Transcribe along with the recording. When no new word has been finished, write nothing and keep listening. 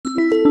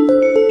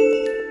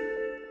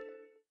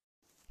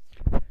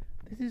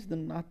is the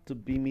not to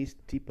be missed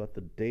tip of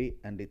the day,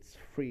 and it's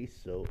free,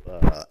 so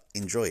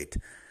enjoy it.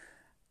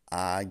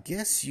 I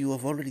guess you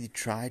have already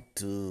tried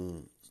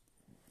to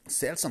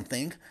sell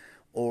something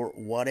or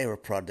whatever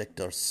product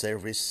or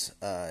service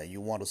you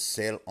want to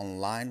sell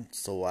online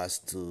so as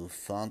to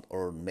fund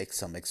or make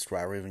some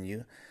extra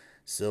revenue.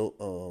 So,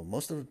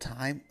 most of the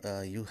time,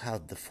 you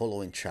have the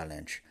following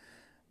challenge.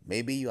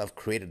 Maybe you have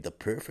created the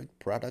perfect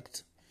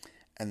product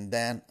and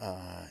then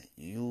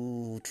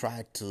you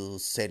try to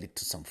sell it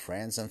to some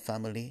friends and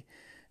family,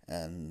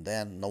 and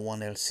then no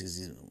one else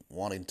is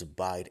wanting to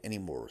buy it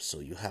anymore, so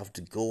you have to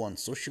go on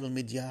social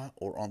media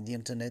or on the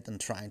internet and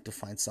trying to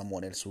find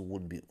someone else who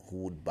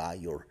would buy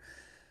your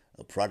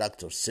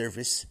product or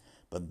service.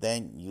 But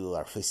then you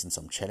are facing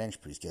some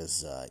challenge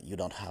because you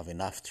don't have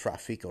enough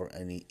traffic or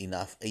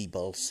enough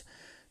eyeballs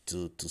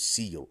to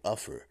see your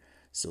offer.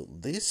 So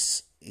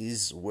this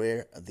is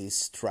where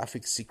this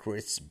Traffic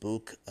Secrets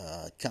book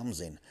comes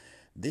in.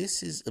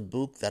 This is a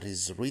book that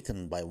is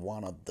written by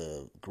one of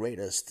the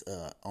greatest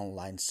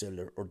online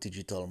seller or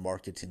digital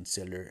marketing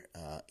seller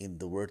in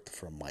the world,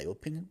 from my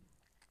opinion.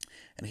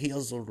 And he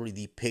has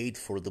already paid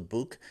for the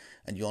book,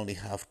 and you only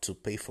have to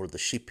pay for the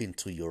shipping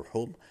to your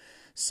home.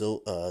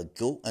 So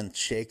go and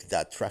check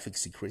that Traffic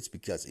Secrets,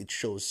 because it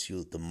shows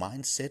you the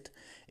mindset.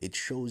 It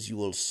shows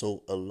you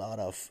also a lot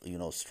of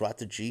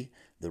strategy,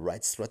 the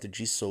right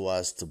strategy, so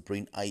as to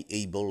bring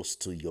eyeballs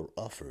to your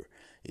offer.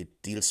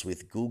 It deals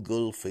with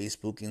Google,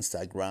 Facebook,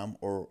 Instagram,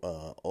 or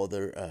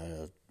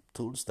other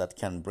tools that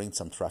can bring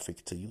some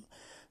traffic to you.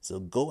 So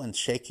go and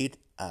check it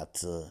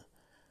at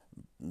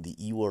the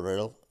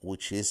URL,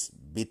 which is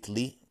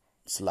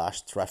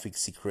bit.ly/Traffic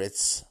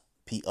Secrets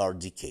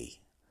PRDK.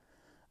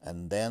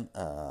 And then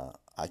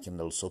I can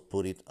also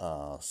put it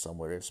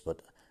somewhere else,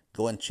 but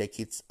go and check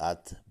it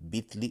at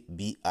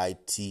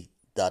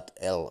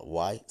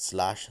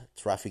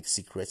bit.ly/Traffic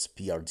Secrets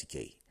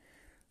PRDK.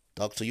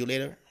 Talk to you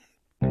later.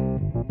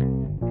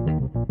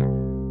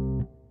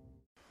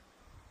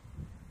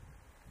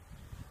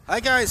 Hi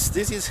guys,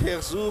 this is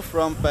Herzu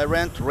from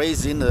Parent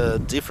Raising a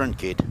Different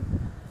Kid.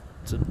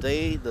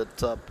 Today the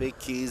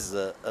topic is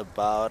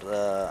about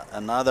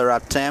another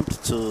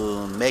attempt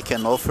to make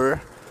an offer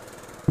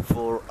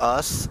for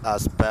us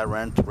as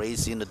parent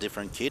raising a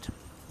different kid.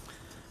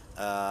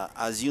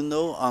 As you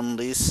know, on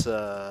this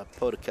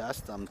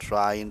podcast, I'm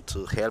trying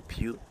to help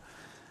you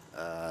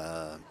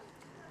uh,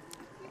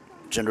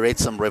 generate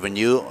some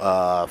revenue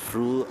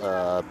through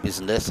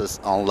businesses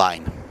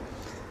online.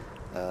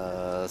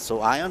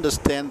 So I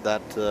understand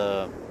that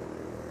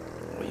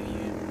we,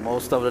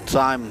 most of the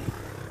time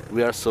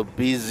we are so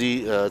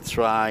busy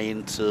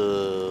trying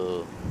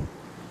to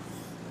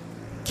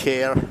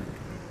care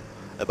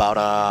about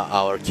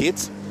our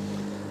kids,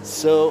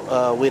 so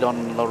we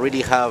don't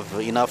really have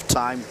enough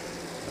time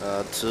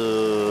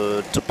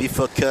to be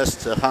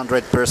focused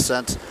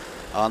 100%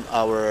 on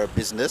our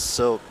business.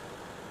 So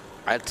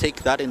I'll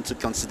take that into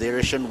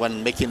consideration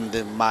when making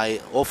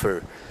my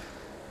offer.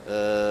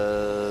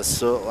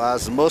 So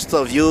as most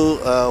of you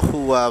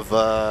who are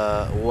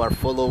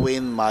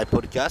following my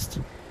podcast,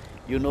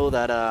 you know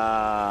that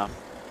I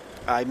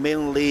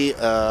mainly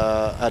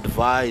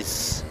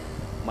advise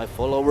my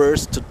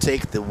followers to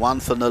take the One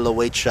Funnel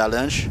Away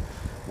Challenge,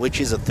 which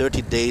is a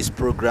 30 days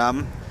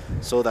program,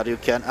 so that you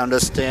can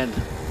understand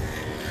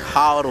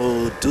how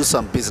to do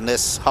some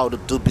business, how to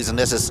do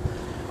businesses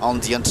on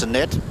the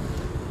internet,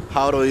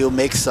 how do you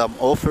make some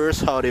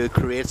offers, how do you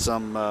create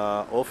some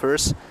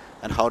offers,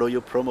 and how do you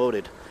promote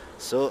it.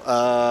 So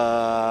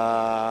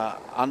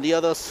on the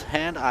other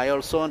hand, I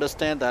also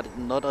understand that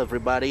not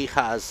everybody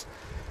has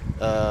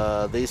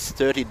this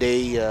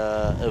 30-day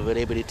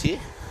availability,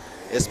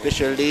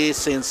 especially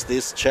since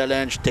this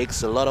challenge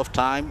takes a lot of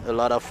time, a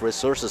lot of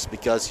resources,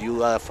 because you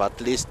have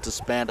to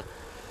spend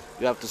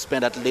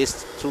at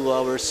least 2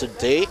 hours a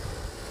day,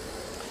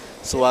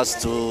 so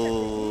as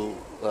to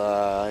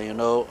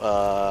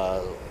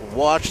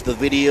watch the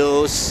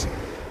videos,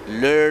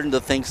 learn the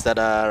things that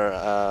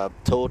are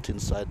taught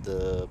inside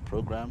the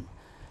program,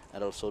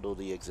 and also do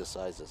the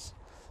exercises.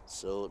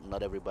 So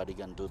not everybody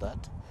can do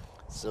that.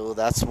 So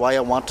that's why I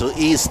want to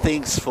ease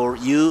things for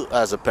you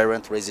as a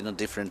parent raising a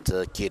different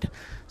kid.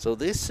 So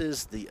this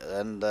is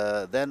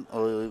then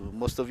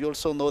most of you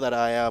also know that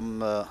I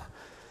am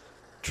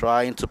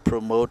trying to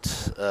promote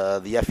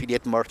the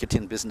affiliate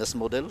marketing business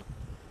model,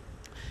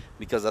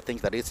 because I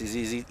think that it's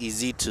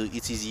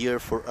easier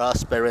for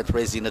us parent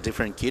raising a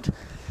different kid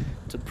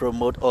to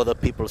promote other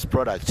people's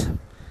product.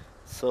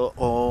 So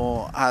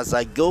as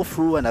I go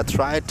through and I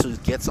try to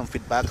get some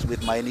feedbacks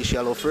with my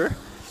initial offer,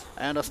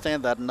 I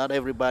understand that not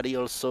everybody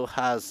also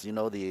has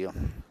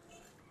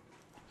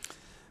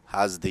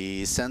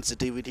the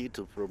sensitivity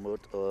to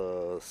promote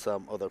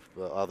some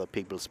other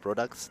people's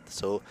products.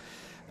 So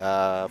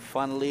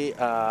finally,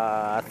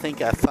 I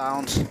think I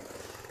found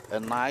a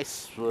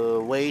nice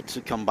way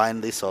to combine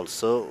this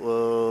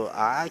also.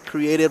 I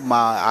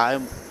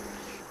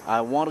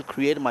want to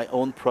create my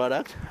own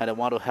product, and I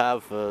want to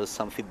have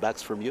some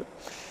feedbacks from you.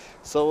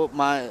 So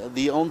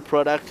the own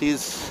product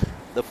is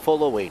the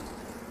following.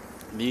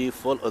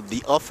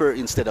 the offer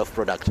instead of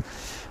product.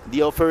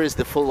 The offer is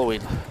the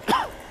following.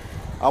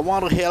 I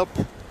want to help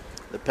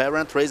the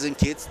parent raising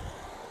kids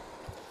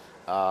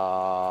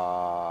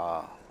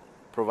uh,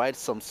 provide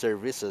some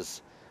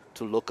services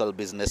to local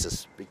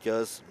businesses,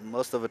 because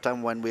most of the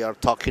time when we are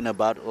talking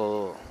about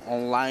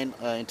online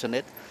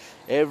internet,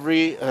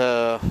 everybody,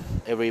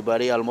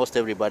 almost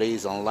everybody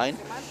is online,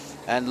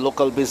 and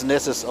local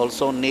businesses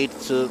also need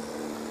to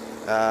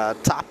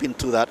tap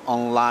into that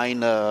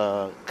online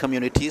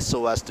community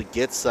so as to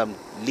get some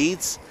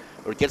leads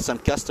or get some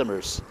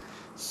customers.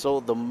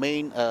 So the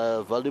main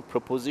value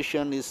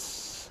proposition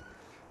is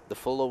the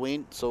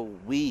following. So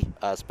we,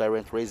 as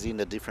parents raising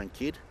a different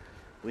kid,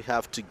 we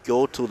have to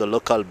go to the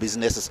local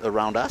businesses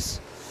around us.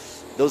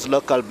 Those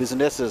local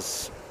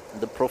businesses,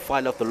 the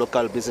profile of the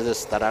local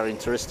businesses that are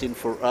interesting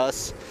for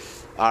us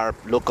are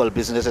local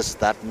businesses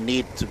that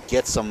need to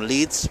get some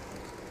leads,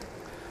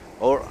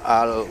 or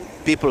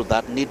people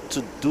that need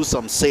to do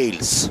some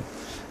sales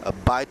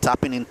by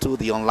tapping into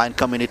the online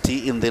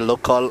community in the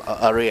local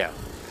area.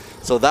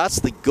 So that's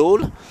the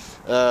goal.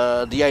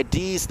 The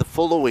idea is the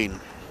following.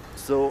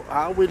 So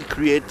I will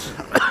create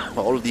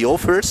all the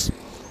offers,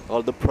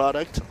 all the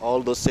product,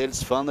 all the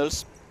sales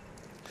funnels.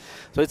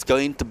 So it's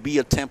going to be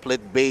a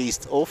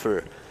template-based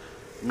offer,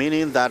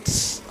 meaning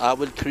that I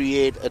will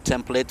create a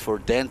template for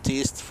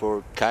dentists,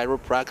 for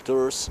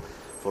chiropractors,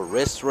 for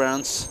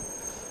restaurants,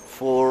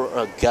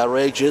 for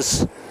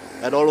garages,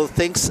 and all of the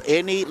things,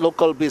 any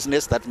local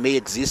business that may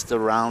exist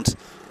around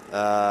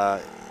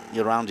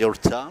your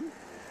town.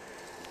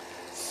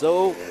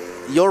 So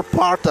your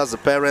part as a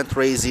parent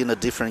raising a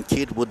different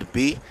kid would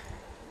be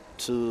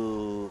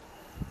to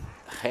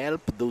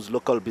help those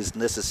local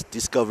businesses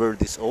discover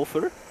this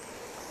offer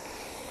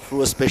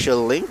through a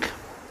special link,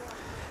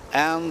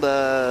 and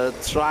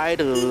try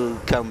to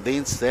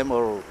convince them,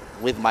 or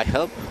with my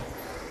help,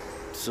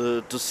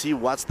 to see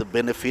what's the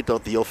benefit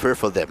of the offer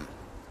for them.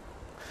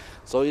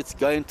 So it's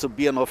going to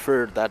be an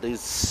offer that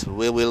is,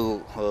 we will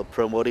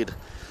promote it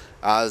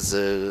as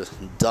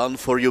done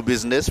for you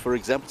business, for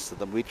example,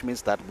 which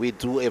means that we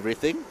do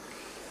everything,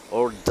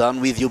 or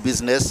done with you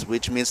business,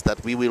 which means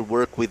that we will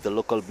work with the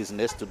local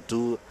business to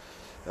do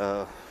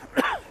uh,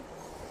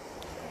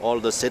 all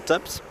the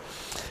setups.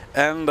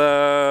 And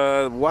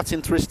what's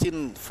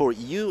interesting for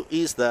you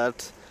is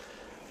that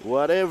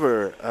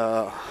whatever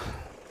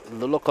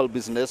the local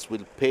business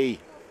will pay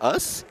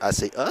us, I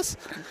say us,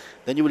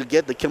 then you will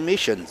get the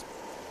commission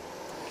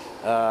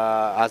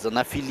as an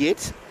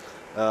affiliate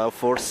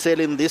for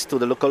selling this to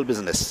the local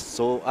business.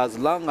 So as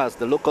long as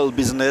the local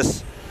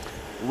business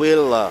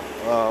will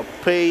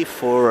pay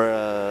for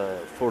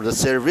the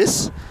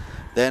service,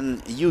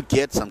 then you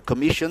get some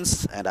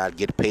commissions, and I'll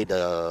get paid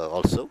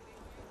also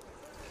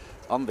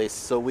on this.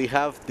 So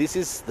this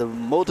is the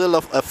model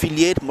of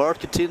affiliate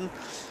marketing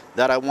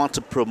that I want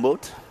to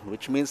promote,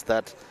 which means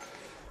that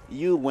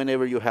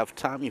whenever you have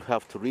time, you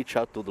have to reach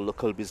out to the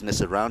local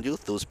business around you.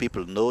 Those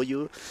people know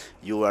you,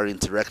 you are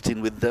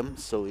interacting with them,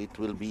 so it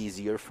will be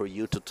easier for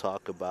you to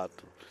talk about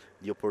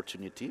the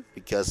opportunity,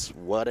 because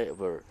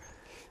whatever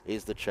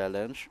is the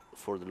challenge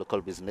for the local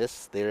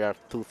business, there are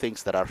two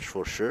things that are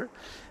for sure.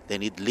 They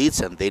need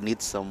leads, and they need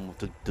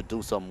to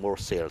do some more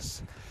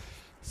sales.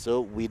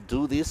 So we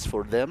do this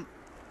for them,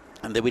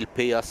 and they will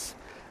pay us.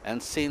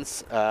 And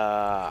since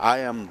I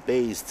am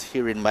based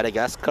here in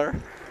Madagascar,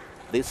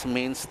 this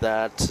means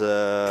that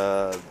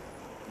the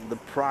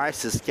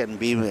prices can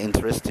be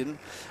interesting,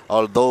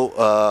 although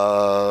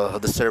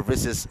the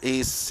services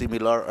is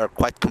similar or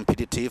quite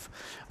competitive,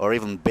 or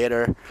even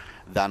better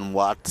than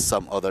what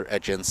some other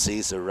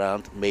agencies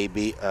around may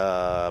be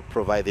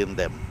providing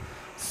them.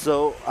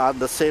 So at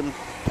the same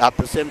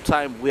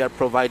time, we are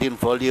providing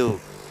value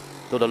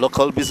to the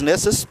local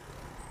businesses.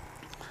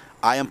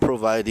 I am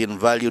providing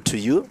value to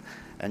you,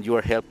 and you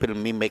are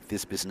helping me make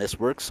this business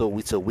work. So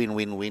it's a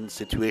win-win-win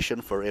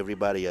situation for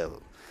everybody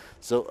else.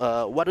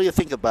 So what do you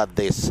think about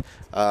this?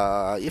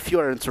 If you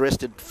are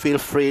interested, feel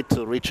free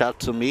to reach out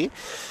to me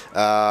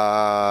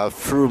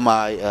through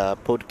my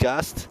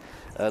podcast,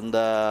 and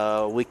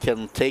we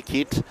can take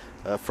it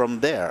from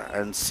there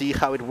and see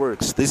how it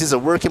works. This is a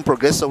work in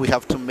progress, so we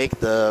have to make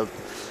to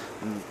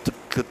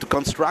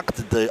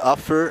construct the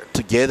offer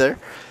together.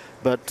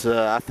 But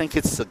I think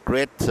it's a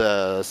great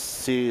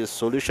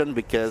solution,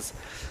 because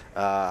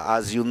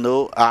as you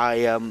know, I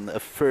am a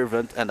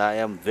fervent, and I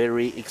am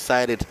very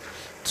excited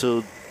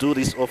to do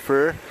this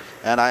offer,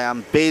 and I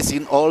am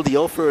basing all the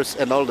offers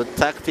and all the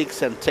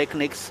tactics and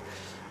techniques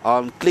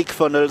on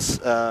ClickFunnels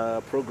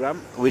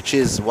program, which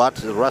is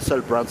what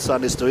Russell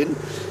Brunson is doing.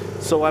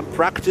 So I'm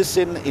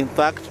practicing, in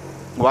fact,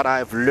 what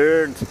I've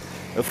learned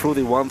through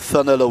the One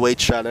Funnel Away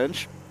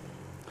challenge.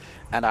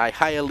 And I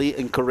highly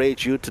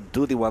encourage you to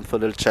do the One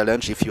Funnel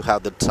challenge if you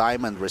have the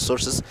time and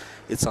resources.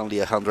 It's only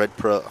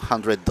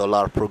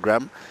 $100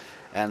 program,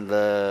 and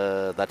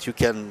that you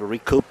can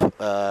recoup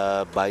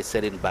by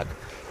selling back.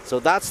 So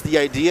that's the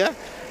idea.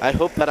 I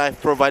hope that I've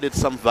provided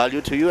some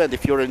value to you, and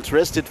if you're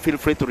interested, feel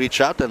free to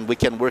reach out and we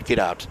can work it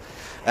out.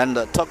 And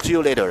talk to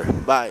you later.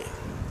 Bye.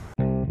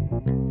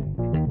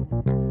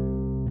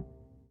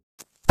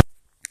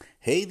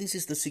 Hey, this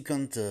is the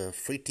second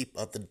free tip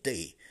of the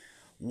day.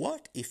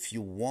 What if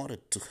you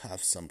wanted to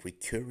have some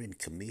recurring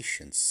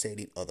commissions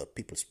selling other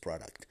people's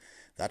product?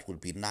 That would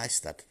be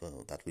nice. That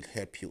will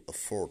help you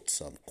afford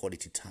some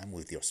quality time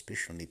with your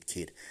special need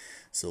kid.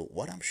 So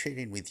what I'm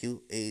sharing with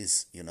you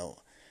is,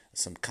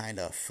 some kind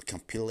of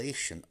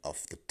compilation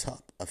of the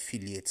top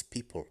affiliates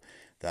people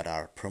that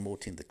are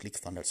promoting the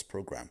ClickFunnels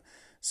program.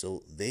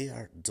 So they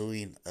are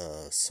doing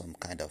some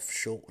kind of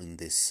show in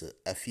this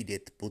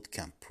affiliate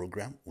bootcamp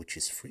program, which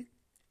is free.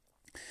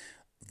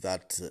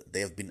 That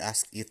they have been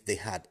asked if they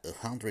had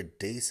 100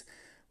 days,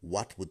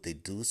 what would they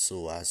do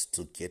so as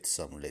to get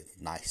some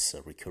nice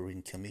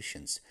recurring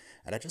commissions.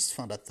 And I just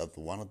found out that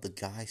one of the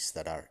guys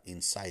that are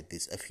inside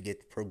this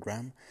affiliate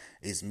program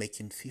is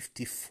making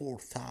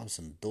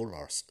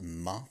 $54,000 a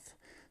month.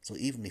 So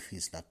even if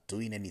he's not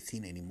doing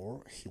anything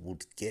anymore, he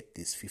would get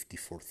this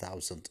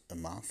 54,000 a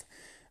month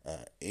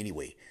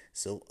anyway.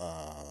 So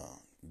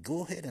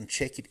go ahead and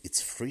check it.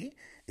 It's free.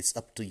 It's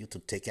up to you to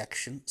take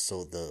action.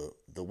 So the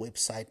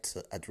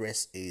website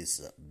address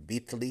is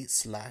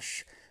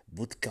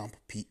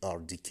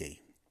bit.ly/bootcampprdk.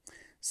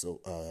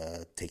 So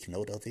take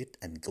note of it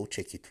and go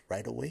check it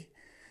right away.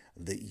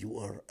 The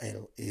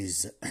URL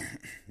is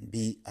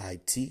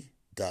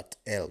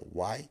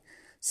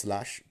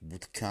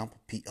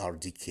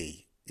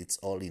bit.ly/bootcampprdk. It's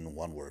all in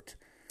one word.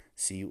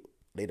 See you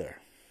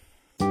later.